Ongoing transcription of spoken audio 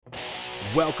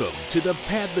Welcome to the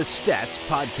Pad the Stats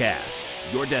podcast,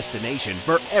 your destination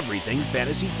for everything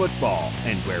fantasy football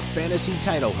and where fantasy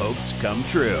title hopes come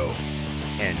true.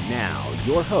 And now,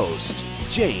 your host,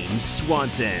 James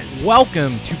Swanson.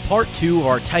 Welcome to part 2 of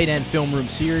our tight end film room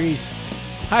series.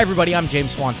 Hi, everybody. I'm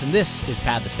James Swanson. This is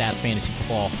Pad the Stats Fantasy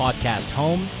Football Podcast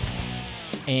Home.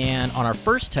 And on our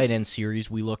first tight end series,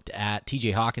 we looked at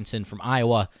TJ Hawkinson from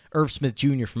Iowa, Irv Smith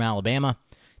Jr. from Alabama.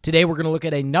 Today, we're going to look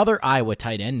at another Iowa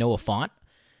tight end, Noah Fant,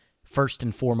 first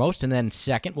and foremost. And then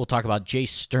second, we'll talk about Jace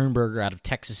Sternberger out of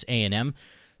Texas A&M.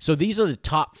 So these are the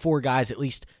top 4 guys, at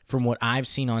least from what I've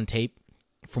seen on tape,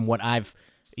 from what I've,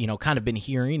 kind of been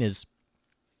hearing is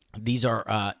these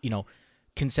are,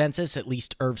 consensus, at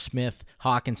least Irv Smith,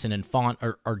 Hawkinson, and Fant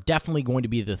are definitely going to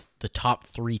be the top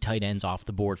 3 tight ends off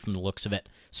the board from the looks of it.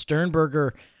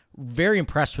 Sternberger, very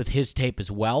impressed with his tape as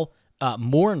well.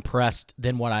 More impressed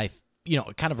than what I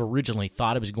kind of originally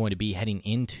thought it was going to be heading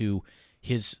into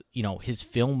his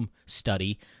film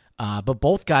study. But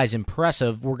both guys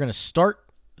impressive. We're going to start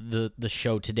the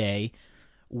show today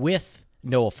with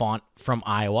Noah Fant from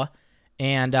Iowa.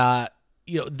 And,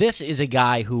 this is a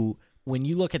guy who, when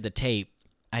you look at the tape,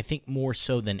 I think more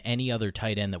so than any other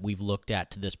tight end that we've looked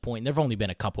at to this point, there have only been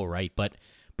a couple, right? But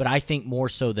I think more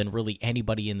so than really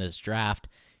anybody in this draft,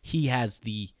 he has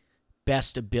the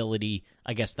best ability,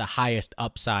 I guess the highest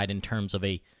upside in terms of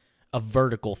a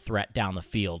vertical threat down the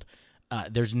field.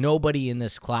 There's nobody in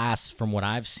this class, from what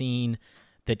I've seen,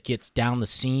 that gets down the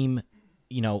seam,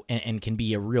 and can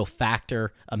be a real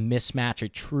factor, a mismatch, a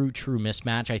true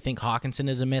mismatch. I think Hawkinson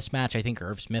is a mismatch. I think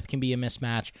Irv Smith can be a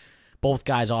mismatch. Both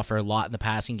guys offer a lot in the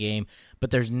passing game,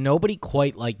 but there's nobody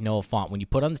quite like Noah Fant. When you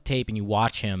put on the tape and you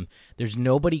watch him, there's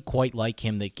nobody quite like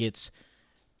him that gets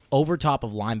over top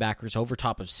of linebackers, over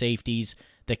top of safeties,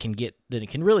 that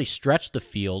can really stretch the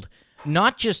field,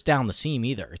 not just down the seam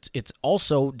either. It's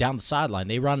also down the sideline.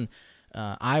 They run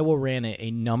Iowa ran a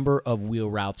number of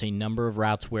wheel routes, a number of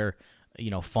routes where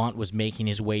Fant was making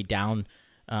his way down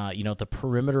the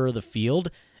perimeter of the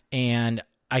field, and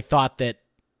I thought that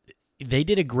they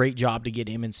did a great job to get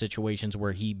him in situations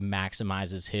where he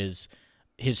maximizes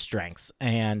his strengths.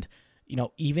 And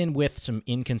even with some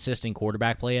inconsistent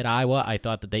quarterback play at Iowa, I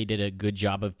thought that they did a good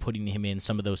job of putting him in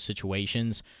some of those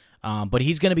situations. But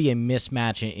he's going to be a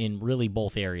mismatch in really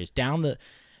both areas, down the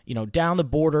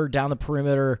border, down the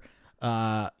perimeter,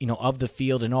 of the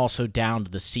field, and also down to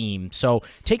the seam. So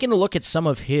taking a look at some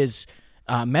of his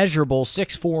measurables,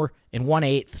 6'4" and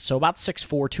 1/8", so about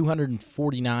 6'4",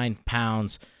 249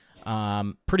 pounds.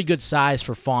 Pretty good size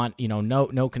for Fant.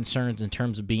 No concerns in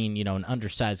terms of being, an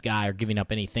undersized guy or giving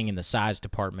up anything in the size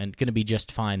department. Going to be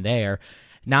just fine there.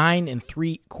 9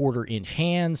 3/4 inch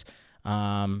hands.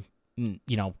 Kind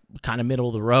of middle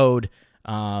of the road.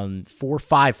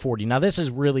 4.5 40. Now this is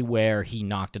really where he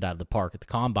knocked it out of the park at the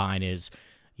combine. Is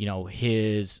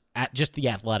just the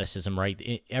athleticism,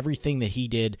 right? Everything that he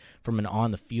did from an on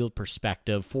the field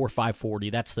perspective. 4.5 40.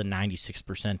 That's the 96th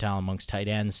percentile amongst tight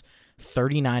ends.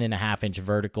 39.5-inch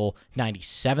vertical,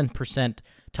 97th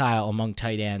percentile among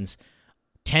tight ends,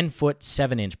 10-foot,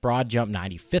 7-inch broad jump,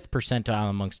 95th percentile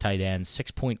amongst tight ends,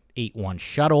 6.81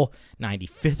 shuttle,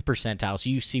 95th percentile.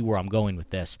 So you see where I'm going with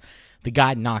this. The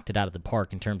guy knocked it out of the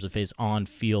park in terms of his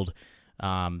on-field,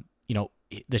 the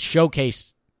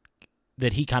showcase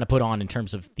that he kind of put on in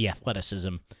terms of the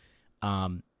athleticism.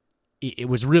 It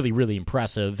was really, really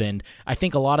impressive, and I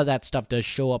think a lot of that stuff does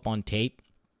show up on tape.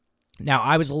 Now,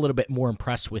 I was a little bit more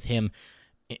impressed with him,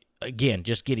 again,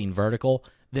 just getting vertical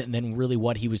than really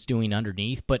what he was doing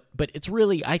underneath. But it's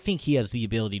really, I think he has the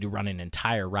ability to run an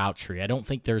entire route tree. I don't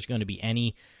think there's going to be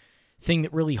anything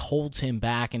that really holds him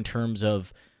back in terms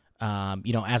of,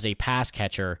 as a pass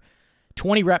catcher.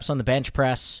 20 reps on the bench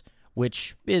press,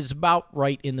 which is about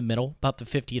right in the middle, about the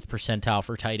 50th percentile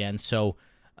for tight ends. So,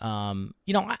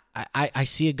 I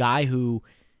see a guy who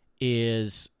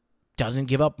doesn't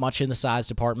give up much in the size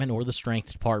department or the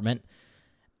strength department,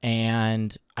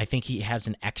 and I think he has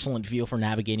an excellent feel for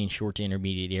navigating short to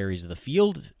intermediate areas of the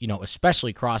field,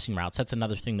 especially crossing routes. That's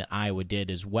another thing that Iowa did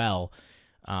as well,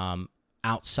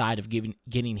 outside of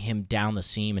getting him down the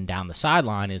seam and down the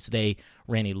sideline, is they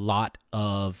ran a lot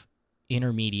of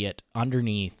intermediate,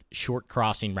 underneath, short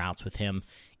crossing routes with him,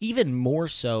 even more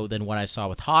so than what I saw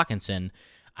with Hawkinson.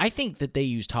 I think that they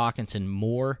used Hawkinson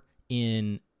more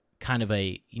in kind of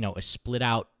a split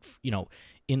out,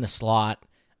 in the slot,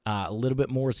 a little bit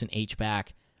more as an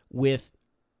H-back. With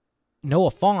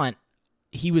Noah Fant,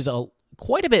 he was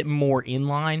quite a bit more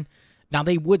inline. Now,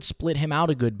 they would split him out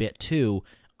a good bit, too.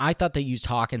 I thought they used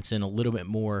Hawkinson a little bit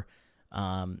more,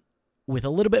 with a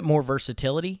little bit more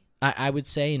versatility, I would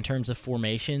say, in terms of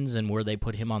formations and where they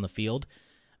put him on the field.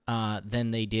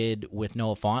 than they did with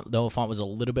Noah Fant. Noah Fant was a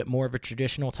little bit more of a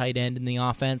traditional tight end in the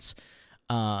offense,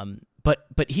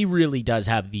 but he really does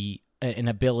have an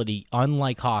ability,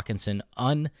 unlike Hawkinson,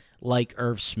 unlike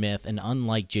Irv Smith, and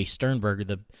unlike Jace Sternberger,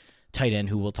 the tight end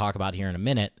who we'll talk about here in a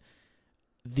minute,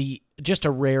 just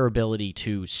a rare ability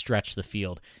to stretch the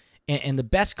field. And the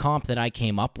best comp that I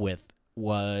came up with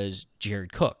was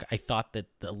Jared Cook. I thought that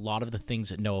a lot of the things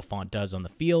that Noah Fant does on the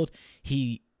field,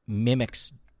 he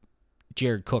mimics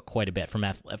Jared Cook quite a bit from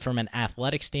an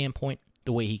athletic standpoint,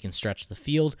 the way he can stretch the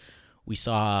field. We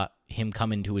saw him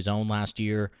come into his own last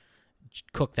year,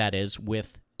 Cook that is,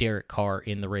 with Derek Carr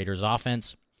in the Raiders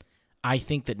offense. I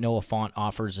think that Noah Fant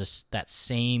offers us that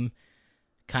same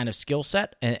kind of skill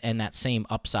set and that same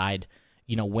upside.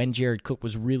 When Jared Cook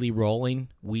was really rolling,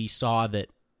 we saw that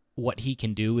what he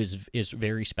can do is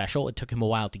very special. It took him a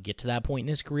while to get to that point in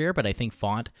his career, but I think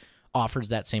Fant offers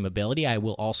that same ability. I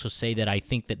will also say that I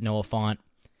think that Noah Fant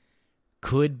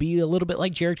could be a little bit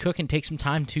like Jared Cook and take some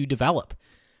time to develop.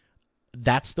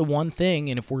 That's the one thing,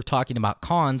 and if we're talking about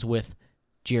cons with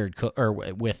Jared Cook, or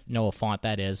with Noah Fant,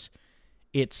 that is,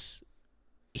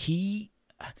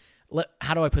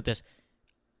 how do I put this?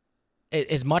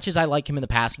 As much as I like him in the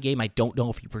passing game, I don't know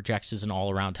if he projects as an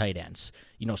all-around tight end.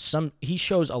 He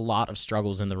shows a lot of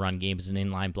struggles in the run game as an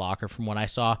inline blocker from what I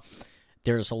saw.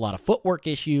 There's a lot of footwork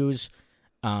issues,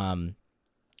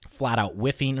 flat-out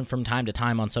whiffing from time to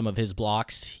time on some of his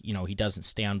blocks. He doesn't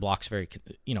stay on blocks very,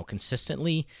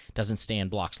 consistently, doesn't stay on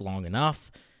blocks long enough.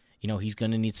 He's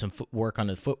going to need some footwork on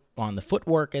the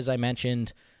footwork, as I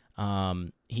mentioned.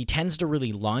 He tends to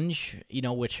really lunge,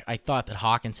 which I thought that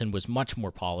Hawkinson was much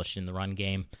more polished in the run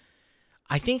game.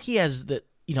 I think he has the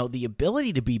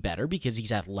ability to be better because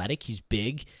he's athletic, he's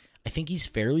big. I think he's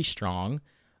fairly strong,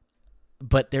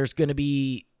 but there's going to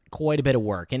be quite a bit of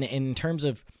work. And in terms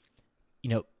of,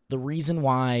 the reason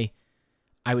why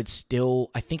I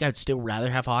think I'd still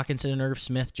rather have Hawkinson and Irv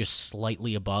Smith just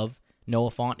slightly above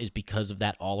Noah Fant is because of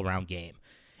that all-around game.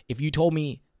 If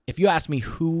you ask me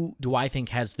who do I think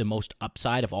has the most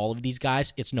upside of all of these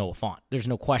guys, it's Noah Fant. There's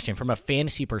no question. From a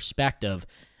fantasy perspective,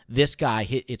 this guy,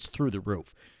 it's through the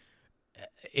roof.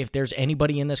 If there's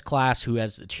anybody in this class who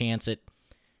has a chance at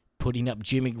putting up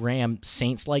Jimmy Graham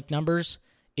Saints-like numbers,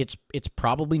 it's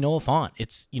probably Noah Fant.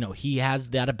 He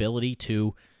has that ability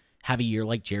to have a year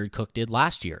like Jared Cook did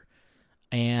last year.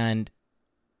 And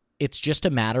it's just a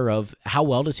matter of how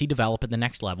well does he develop at the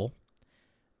next level.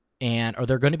 And are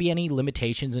there going to be any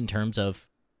limitations in terms of,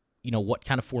 what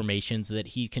kind of formations that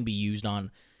he can be used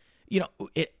on?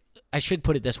 I should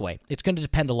put it this way. It's going to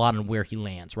depend a lot on where he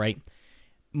lands, right?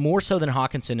 More so than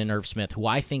Hawkinson and Irv Smith, who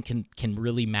I think can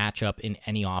really match up in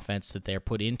any offense that they're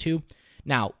put into.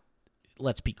 Now,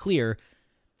 let's be clear.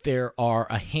 There are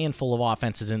a handful of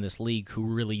offenses in this league who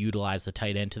really utilize the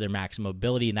tight end to their maximum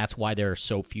ability, and that's why there are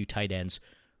so few tight ends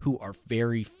who are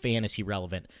very fantasy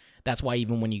relevant. That's why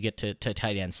even when you get to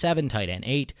tight end 7, tight end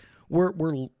 8,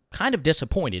 we're kind of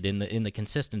disappointed in the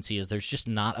consistency, as there's just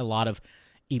not a lot of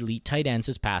elite tight ends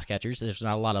as pass catchers. There's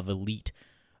not a lot of elite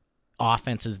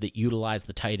offenses that utilize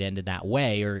the tight end in that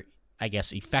way, or I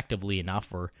guess effectively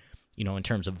enough, or in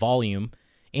terms of volume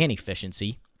and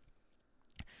efficiency.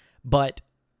 But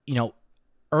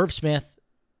Irv Smith,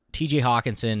 T.J.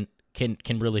 Hawkinson can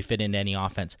really fit into any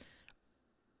offense.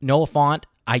 Noah Fant,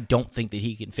 I don't think that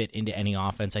he can fit into any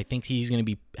offense. I think he's going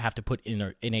to have to put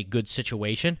in a good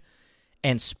situation.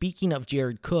 And speaking of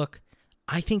Jared Cook,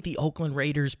 I think the Oakland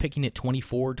Raiders picking at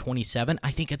 24, 27,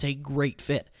 I think it's a great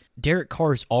fit. Derek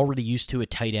Carr is already used to a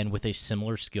tight end with a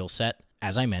similar skill set,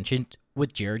 as I mentioned,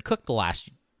 with Jared Cook the last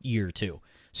year or two.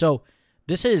 So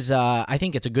this is, I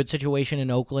think it's a good situation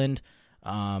in Oakland.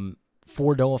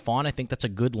 For Noah Fant, I think that's a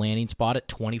good landing spot at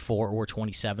 24 or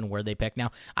 27 where they pick.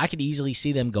 Now, I could easily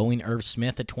see them going Irv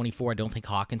Smith at 24. I don't think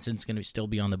Hawkinson's going to still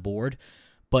be on the board.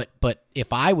 But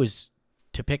if I was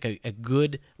to pick a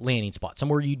good landing spot,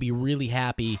 somewhere you'd be really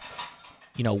happy,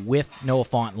 with Noah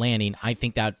Fant landing, I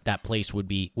think that place would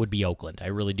be Oakland. I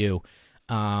really do.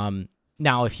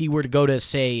 Now, if he were to go to,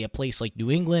 say, a place like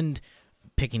New England,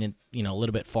 picking it, a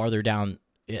little bit farther down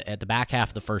at the back half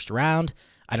of the first round,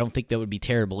 I don't think that would be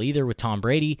terrible either with Tom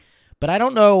Brady. But I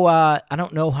don't know. I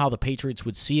don't know how the Patriots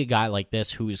would see a guy like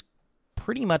this who is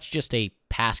pretty much just a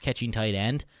pass catching tight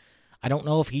end. I don't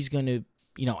know if he's going to.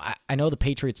 I know the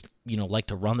Patriots like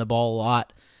to run the ball a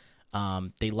lot.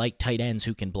 They like tight ends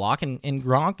who can block, and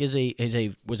Gronk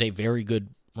was a very good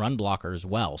run blocker as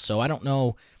well. So I don't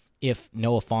know if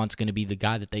Noah Fant's going to be the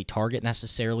guy that they target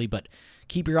necessarily, but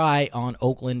keep your eye on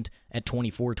Oakland at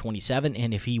 24, 27,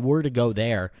 and if he were to go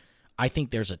there, I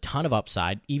think there's a ton of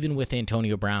upside, even with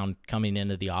Antonio Brown coming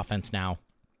into the offense now.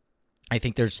 I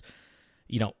think there's,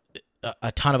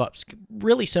 a ton of ups,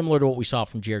 really similar to what we saw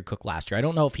from Jared Cook last year. I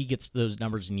don't know if he gets those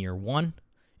numbers in year one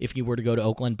if he were to go to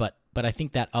Oakland, but I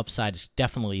think that upside is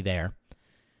definitely there.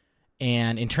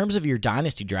 And in terms of your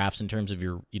dynasty drafts, in terms of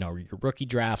your rookie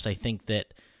drafts, I think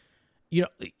that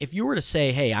if you were to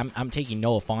say, hey, I'm taking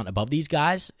Noah Fant above these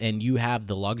guys, and you have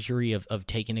the luxury of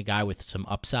taking a guy with some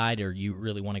upside, or you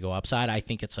really want to go upside, I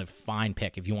think it's a fine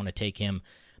pick if you want to take him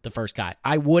the first guy.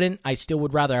 I wouldn't. I still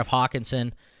would rather have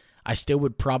Hawkinson. I still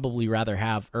would probably rather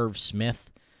have Irv Smith.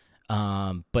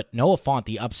 But Noah Fant,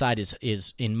 the upside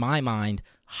is in my mind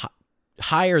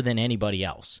higher than anybody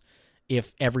else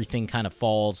if everything kind of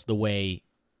falls the way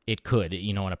it could.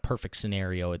 In a perfect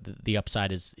scenario, the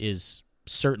upside is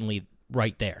certainly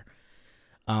right there.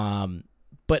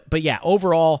 But yeah,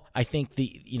 overall, I think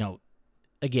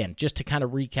again, just to kind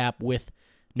of recap with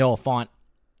Noah Fant,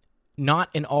 not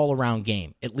an all-around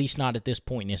game, at least not at this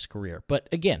point in his career. But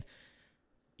again,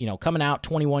 coming out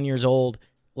 21 years old,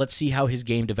 let's see how his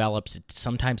game develops. It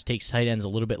sometimes takes tight ends a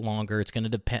little bit longer. It's going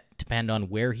to depend on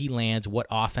where he lands, what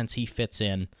offense he fits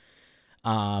in.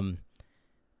 And,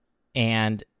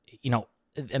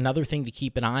 another thing to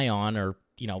keep an eye on, or,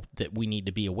 that we need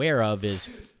to be aware of, is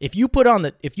if you put on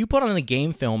the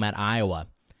game film at Iowa,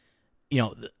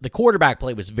 the quarterback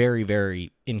play was very,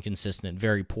 very inconsistent,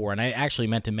 very poor. And I actually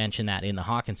meant to mention that in the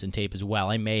Hawkinson tape as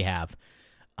well. I may have.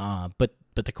 But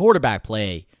the quarterback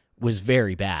play was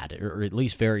very bad, or at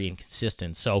least very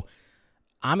inconsistent. So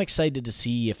I'm excited to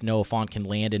see if Noah Fant can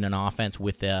land in an offense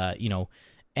with,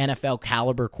 NFL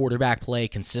caliber quarterback play,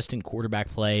 consistent quarterback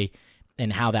play,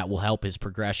 and how that will help his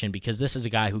progression, because this is a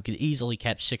guy who could easily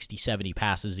catch 60, 70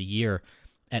 passes a year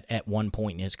at one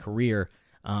point in his career.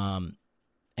 And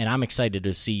I'm excited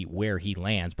to see where he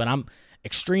lands. But I'm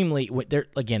extremely,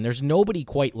 there's nobody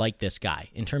quite like this guy.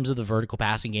 In terms of the vertical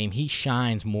passing game, he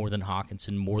shines more than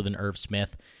Hawkinson, more than Irv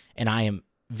Smith, and I am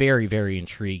very, very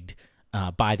intrigued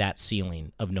by that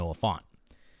ceiling of Noah Fant.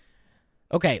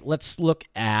 Okay, let's look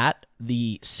at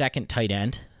the second tight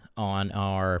end on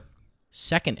our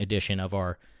second edition of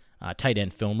our tight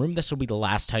end film room. This will be the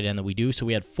last tight end that we do. So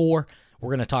we had 4. We're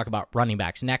going to talk about running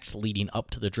backs next, leading up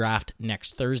to the draft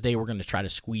next Thursday. We're going to try to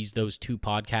squeeze those 2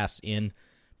 podcasts in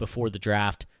before the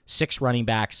draft. 6 running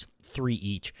backs, 3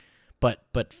 each. But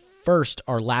first,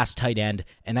 our last tight end,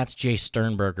 and that's Jace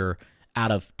Sternberger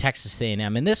out of Texas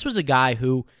A&M. And this was a guy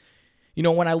who,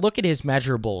 when I look at his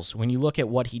measurables, when you look at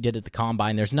what he did at the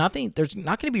Combine, there's not going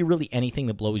to be really anything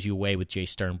that blows you away with Jace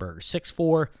Sternberger.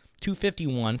 6'4",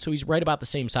 251, so he's right about the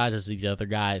same size as these other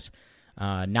guys.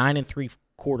 9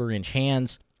 3/4 inch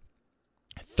hands,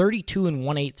 32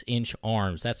 1/8 inch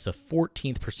arms. That's the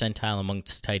 14th percentile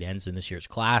amongst tight ends in this year's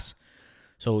class.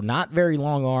 So not very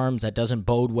long arms. That doesn't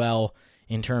bode well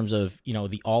in terms of,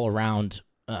 the all-around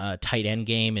tight end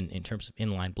game and in terms of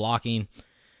inline blocking.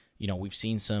 We've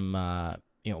seen some,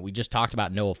 we just talked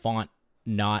about Noah Fant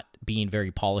not being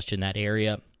very polished in that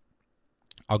area.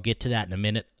 I'll get to that in a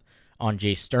minute on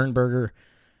Jace Sternberger.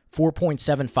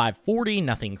 4.75 40,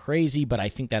 nothing crazy, but I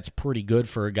think that's pretty good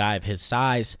for a guy of his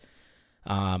size.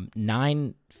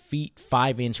 9 feet,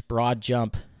 5 inch broad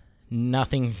jump,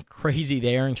 nothing crazy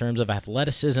there in terms of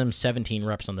athleticism. 17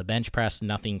 reps on the bench press,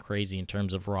 nothing crazy in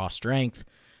terms of raw strength.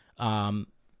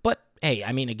 But hey,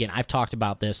 again, I've talked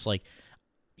about this.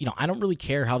 I don't really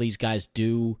care how these guys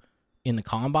do in the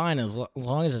Combine as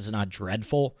long as it's not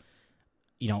dreadful.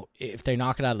 If they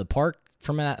knock it out of the park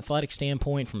from an athletic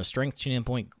standpoint, from a strength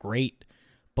standpoint, great.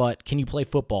 But can you play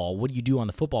football? What do you do on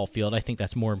the football field? I think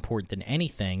that's more important than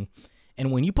anything.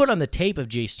 And when you put on the tape of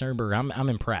Jace Sternberger, I'm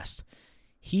impressed.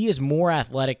 He is more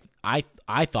athletic,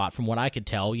 I thought, from what I could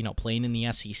tell, playing in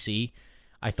the SEC.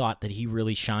 I thought that he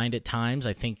really shined at times.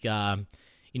 I think,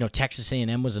 Texas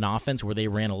A&M was an offense where they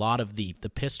ran a lot of the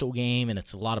pistol game, and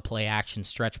it's a lot of play action,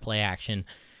 stretch play action.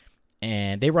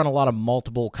 And they run a lot of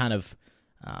multiple kind of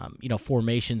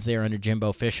formations there under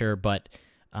Jimbo Fisher, but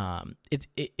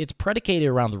it's predicated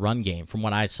around the run game from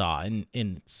what I saw, and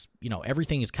it's,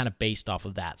 everything is kind of based off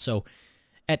of that. So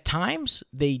at times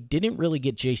they didn't really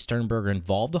get Jace Sternberger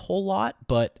involved a whole lot,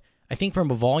 but I think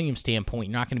from a volume standpoint,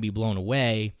 you're not going to be blown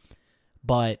away.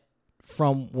 But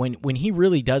from when he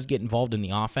really does get involved in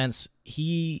the offense,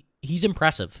 he's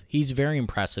impressive. He's very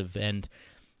impressive, and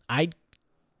I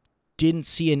didn't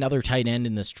see another tight end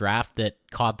in this draft that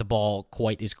caught the ball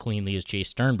quite as cleanly as Jace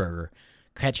Sternberger,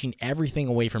 catching everything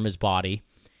away from his body.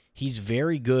 He's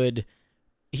very good.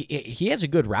 He has a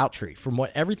good route tree. From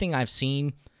everything I've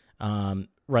seen,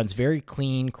 runs very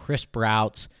clean, crisp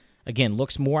routes. Again,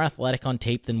 looks more athletic on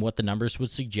tape than what the numbers would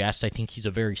suggest. I think he's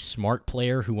a very smart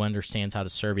player who understands how to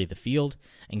survey the field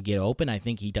and get open. I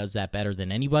think he does that better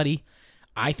than anybody.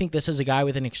 I think this is a guy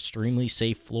with an extremely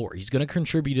safe floor. He's going to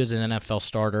contribute as an NFL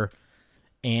starter.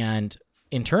 And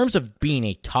in terms of being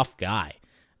a tough guy,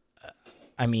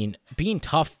 being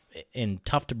tough and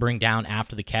tough to bring down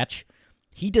after the catch,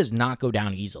 he does not go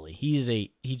down easily. He's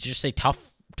just a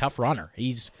tough runner.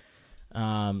 He's,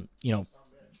 kind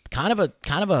of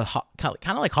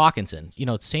like Hawkinson. You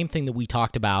know, the same thing that we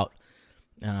talked about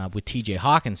with T.J.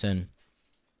 Hawkinson.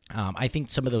 I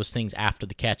think some of those things after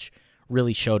the catch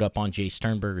really showed up on Jace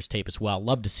Sternberger's tape as well.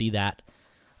 Love to see that.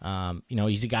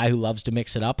 He's a guy who loves to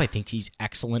mix it up. I think he's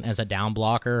excellent as a down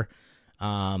blocker.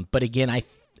 But again, a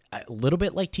little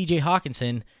bit like T.J.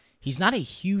 Hawkinson, he's not a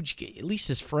huge, at least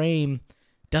his frame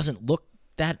doesn't look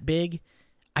that big.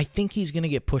 I think he's going to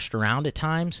get pushed around at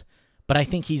times, but I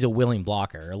think he's a willing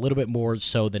blocker, a little bit more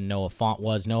so than Noah Fant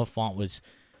was. Noah Fant was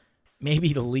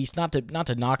maybe the least, not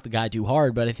to knock the guy too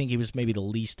hard, but I think he was maybe the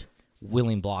least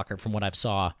willing blocker from what I've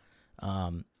saw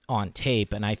on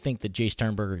tape, and I think that Jace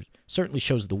Sternberger certainly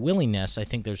shows the willingness. I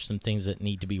think there's some things that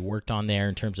need to be worked on there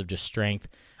in terms of just strength.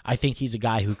 I think he's a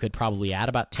guy who could probably add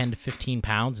about 10 to 15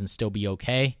 pounds and still be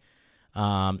okay.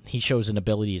 He shows an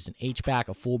ability as an H-back,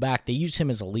 a fullback. They use him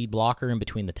as a lead blocker in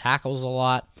between the tackles a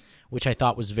lot, which I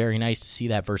thought was very nice to see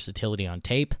that versatility on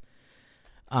tape.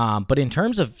 But in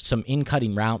terms of some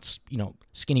in-cutting routes,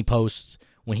 skinny posts,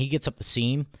 when he gets up the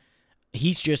seam,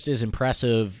 he's just as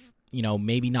impressive,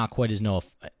 maybe not quite as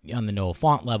on the Noah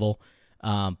Fant level,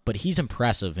 but he's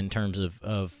impressive in terms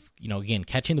of again,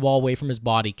 catching the ball away from his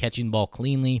body, catching the ball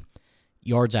cleanly,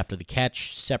 yards after the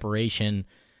catch, separation.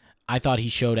 I thought he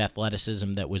showed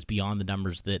athleticism that was beyond the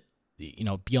numbers that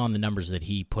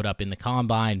he put up in the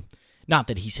combine. Not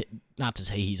to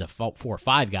say he's a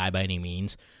 4.5 guy by any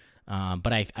means,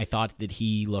 but I thought that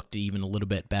he looked even a little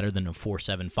bit better than a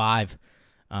 4.75.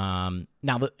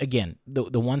 Now,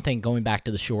 the one thing, going back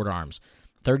to the short arms,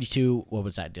 32, what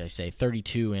was that, did I say?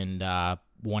 32 and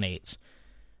 1/8.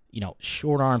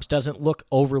 Short arms doesn't look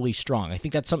overly strong. I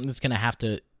think that's something that's going to have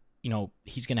to,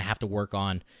 he's going to have to work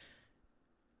on,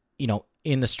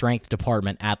 in the strength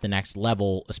department at the next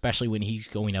level, especially when he's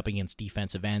going up against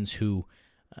defensive ends who,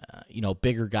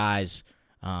 bigger guys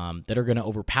that are going to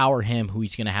overpower him, who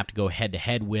he's going to have to go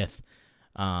head-to-head with.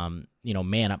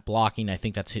 Man-up blocking, I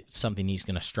think that's something he's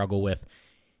going to struggle with.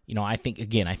 I think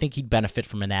he'd benefit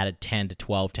from an added 10 to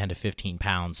 12, 10 to 15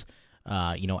 pounds,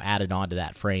 added onto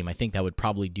that frame. I think that would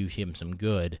probably do him some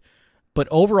good. But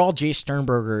overall, Jace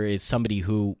Sternberger is somebody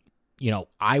who,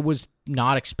 I was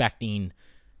not expecting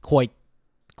quite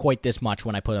this much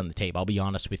when I put on the tape. I'll be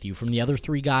honest with you. From the other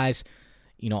three guys,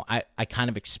 I kind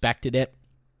of expected it,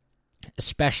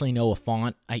 especially Noah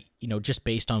Fant. Just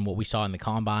based on what we saw in the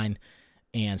combine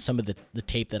and some of the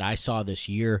tape that I saw this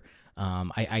year,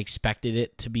 I expected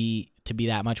it to be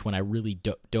that much when I really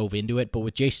dove into it. But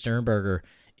with Jace Sternberger,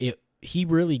 he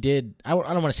really did. I don't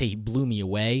want to say he blew me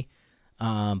away,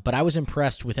 but I was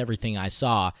impressed with everything I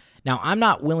saw. Now, I'm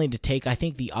not willing to take, I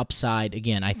think, the upside.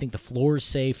 Again, I think the floor is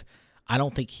safe. I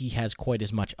don't think he has quite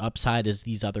as much upside as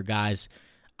these other guys.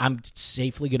 I'm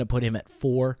safely going to put him at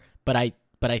 4, but I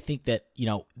think that,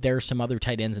 there are some other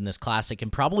tight ends in this class that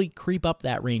can probably creep up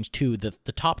that range too.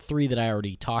 The top 3 that I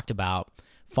already talked about,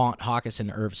 Fant, Hawkinson,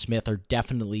 Irv Smith, are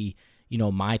definitely,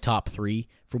 my top 3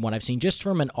 from what I've seen, just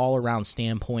from an all-around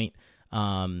standpoint.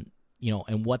 And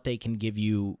what they can give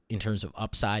you in terms of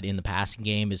upside in the passing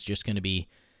game is just going to be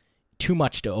too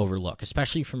much to overlook,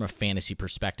 especially from a fantasy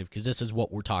perspective, because this is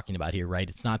what we're talking about here, right?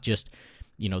 It's not just,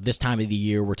 this time of the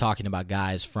year we're talking about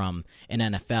guys from an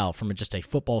NFL, from just a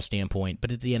football standpoint,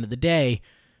 but at the end of the day,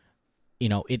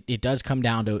 it does come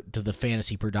down to the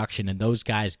fantasy production, and those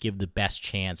guys give the best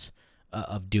chance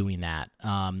of doing that.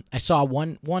 I saw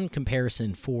one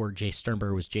comparison for Jace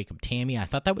Sternberger was Jacob Tamme. I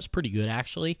thought that was pretty good,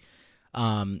 actually.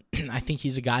 I think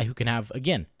he's a guy who can have,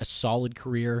 again, a solid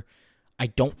career. I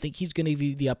don't think he's going to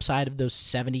be the upside of those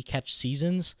 70 catch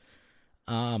seasons.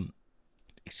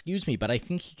 But I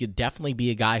think he could definitely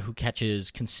be a guy who catches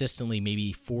consistently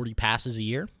maybe 40 passes a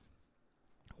year,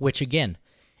 which, again,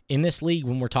 in this league,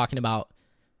 when we're talking about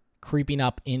creeping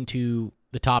up into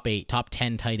the top 8, top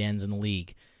 10 tight ends in the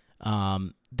league,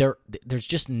 there's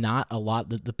just not a lot.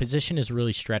 The position is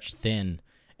really stretched thin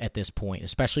at this point,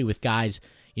 especially with guys,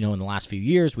 in the last few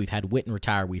years. We've had Witten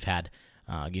retire. We've had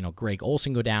Greg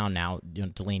Olsen go down, now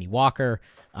Delanie Walker.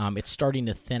 It's starting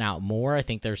to thin out more. I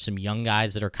think there's some young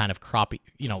guys that are kind of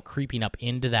creeping up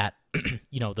into that,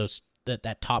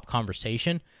 that top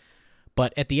conversation.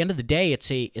 But at the end of the day,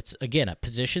 it's again a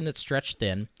position that's stretched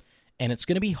thin, and it's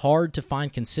going to be hard to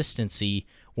find consistency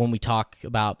when we talk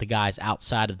about the guys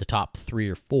outside of the top 3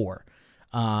 or 4.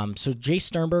 So Jace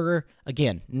Sternberger,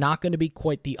 again, not going to be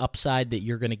quite the upside that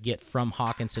you're going to get from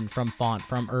Hawkinson, from Fant,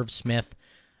 from Irv Smith.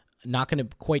 Not going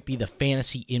to quite be the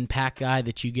fantasy impact guy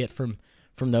that you get from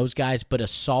those guys, but a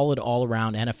solid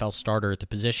all-around NFL starter at the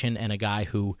position and a guy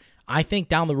who I think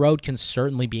down the road can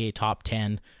certainly be a top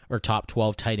 10 or top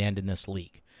 12 tight end in this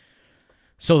league.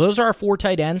 So those are our 4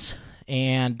 tight ends,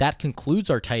 and that concludes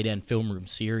our tight end film room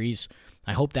series.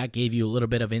 I hope that gave you a little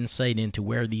bit of insight into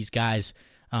where these guys,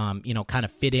 kind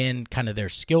of fit in, kind of their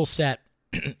skill set,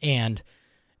 and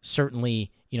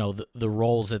certainly, the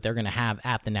roles that they're going to have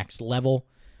at the next level.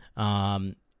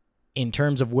 In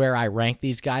terms of where I rank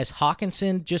these guys,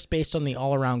 Hawkinson, just based on the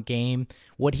all-around game,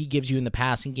 what he gives you in the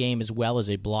passing game, as well as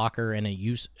a blocker and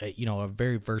a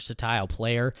very versatile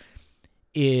player,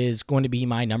 is going to be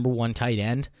my number 1 tight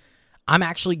end. I'm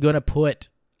actually going to put,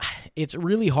 it's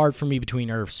really hard for me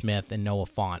between Irv Smith and Noah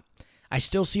Fant. I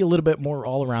still see a little bit more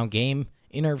all-around game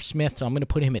in Irv Smith, so I'm going to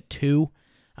put him at 2.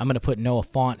 I'm going to put Noah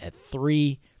Fant at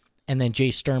 3, and then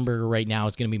Jace Sternberger right now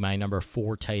is going to be my number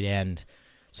 4 tight end.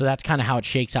 So that's kind of how it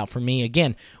shakes out for me.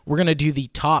 Again, we're going to do the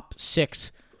top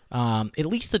 6, at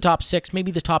least the top 6, maybe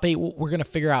the top 8. We're going to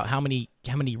figure out how many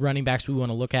running backs we want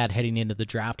to look at heading into the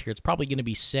draft here. It's probably going to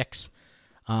be 6,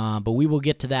 but we will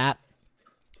get to that.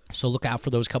 So look out for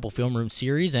those couple film room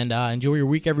series, and enjoy your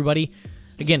week, everybody.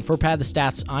 Again, for Pad the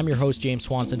Stats, I'm your host, James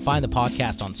Swanson. Find the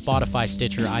podcast on Spotify,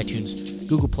 Stitcher, iTunes,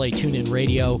 Google Play, TuneIn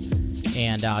Radio,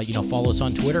 and follow us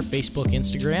on Twitter, Facebook,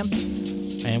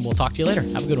 Instagram, and we'll talk to you later.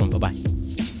 Have a good one. Bye-bye.